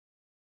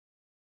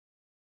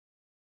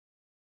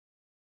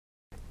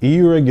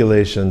EU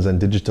regulations and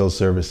digital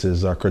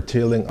services are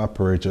curtailing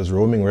operators'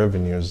 roaming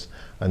revenues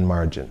and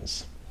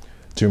margins.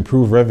 To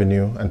improve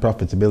revenue and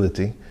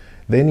profitability,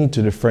 they need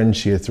to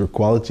differentiate through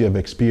quality of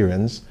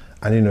experience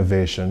and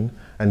innovation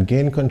and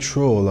gain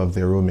control of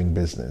their roaming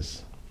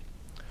business.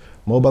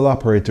 Mobile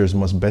operators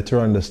must better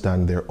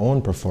understand their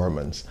own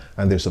performance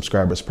and their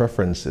subscribers'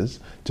 preferences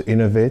to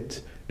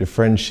innovate,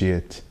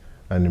 differentiate,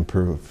 and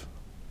improve.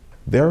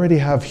 They already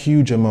have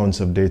huge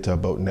amounts of data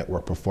about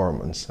network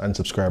performance and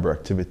subscriber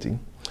activity,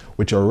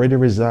 which already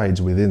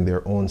resides within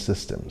their own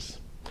systems.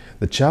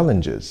 The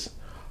challenge is,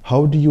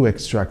 how do you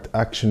extract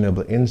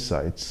actionable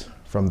insights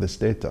from this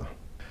data?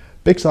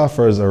 Bix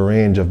offers a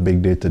range of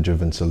big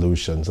data-driven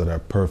solutions that are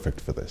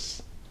perfect for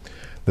this.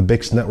 The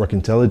Bix Network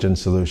Intelligent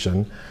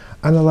solution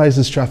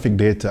analyzes traffic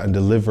data and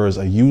delivers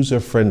a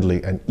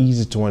user-friendly and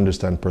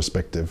easy-to-understand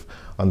perspective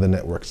on the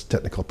network's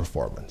technical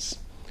performance.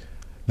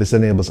 This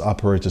enables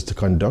operators to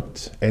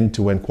conduct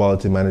end-to-end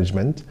quality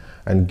management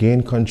and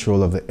gain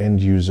control of the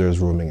end user's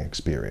roaming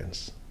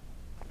experience.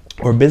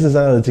 Our business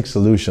analytics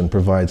solution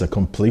provides a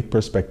complete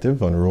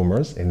perspective on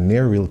roamers in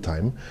near real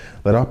time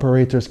that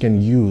operators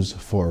can use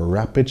for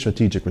rapid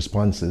strategic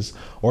responses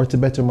or to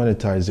better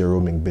monetize their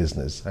roaming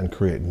business and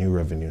create new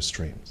revenue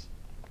streams.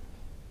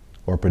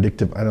 Our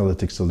predictive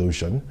analytics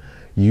solution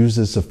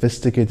uses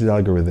sophisticated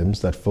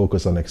algorithms that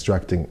focus on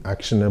extracting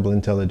actionable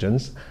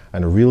intelligence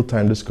and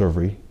real-time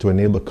discovery to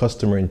enable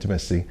customer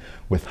intimacy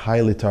with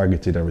highly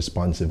targeted and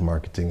responsive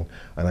marketing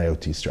and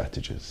IoT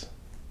strategies.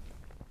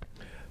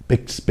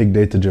 Bix big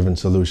data-driven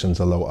solutions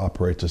allow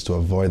operators to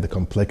avoid the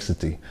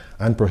complexity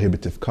and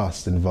prohibitive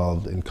costs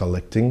involved in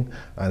collecting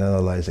and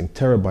analyzing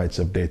terabytes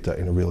of data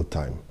in real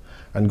time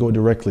and go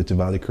directly to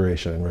value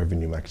creation and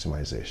revenue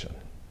maximization.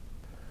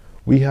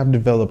 We have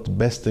developed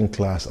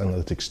best-in-class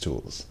analytics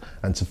tools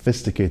and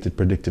sophisticated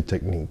predictive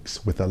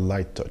techniques with a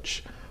light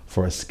touch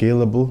for a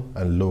scalable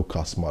and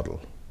low-cost model.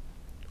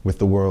 With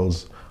the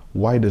world's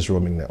widest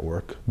roaming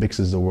network, Bix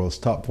is the world's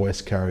top voice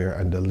carrier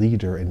and a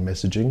leader in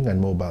messaging and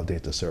mobile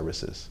data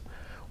services.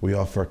 We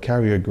offer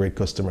carrier-grade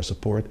customer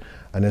support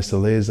and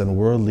SLAs and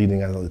world-leading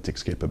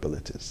analytics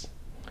capabilities.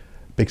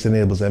 Bix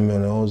enables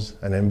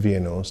MNOs and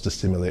MVNOs to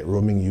stimulate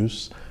roaming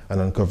use and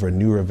uncover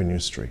new revenue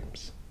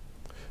streams.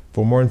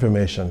 For more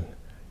information,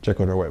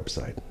 check out our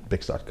website,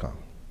 bix.com.